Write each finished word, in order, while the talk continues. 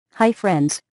Hi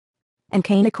friends.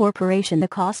 ENCANA Corporation. The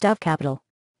cost of capital.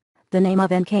 The name of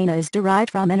ENCANA is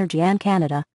derived from Energy and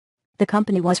Canada. The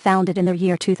company was founded in the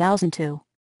year 2002.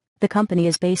 The company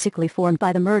is basically formed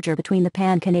by the merger between the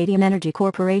Pan-Canadian Energy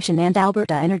Corporation and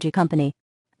Alberta Energy Company.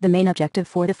 The main objective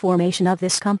for the formation of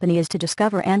this company is to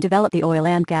discover and develop the oil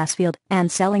and gas field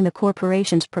and selling the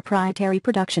corporation's proprietary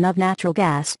production of natural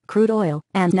gas, crude oil,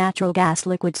 and natural gas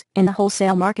liquids in the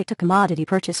wholesale market to commodity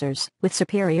purchasers with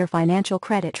superior financial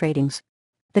credit ratings.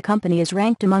 The company is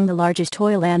ranked among the largest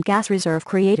oil and gas reserve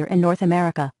creator in North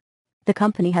America. The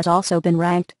company has also been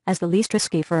ranked as the least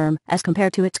risky firm as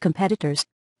compared to its competitors.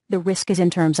 The risk is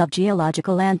in terms of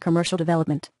geological and commercial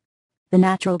development. The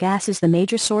natural gas is the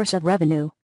major source of revenue.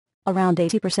 Around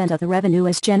 80% of the revenue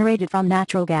is generated from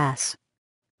natural gas.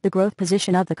 The growth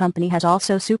position of the company has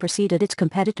also superseded its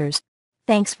competitors.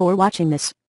 Thanks for watching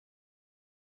this.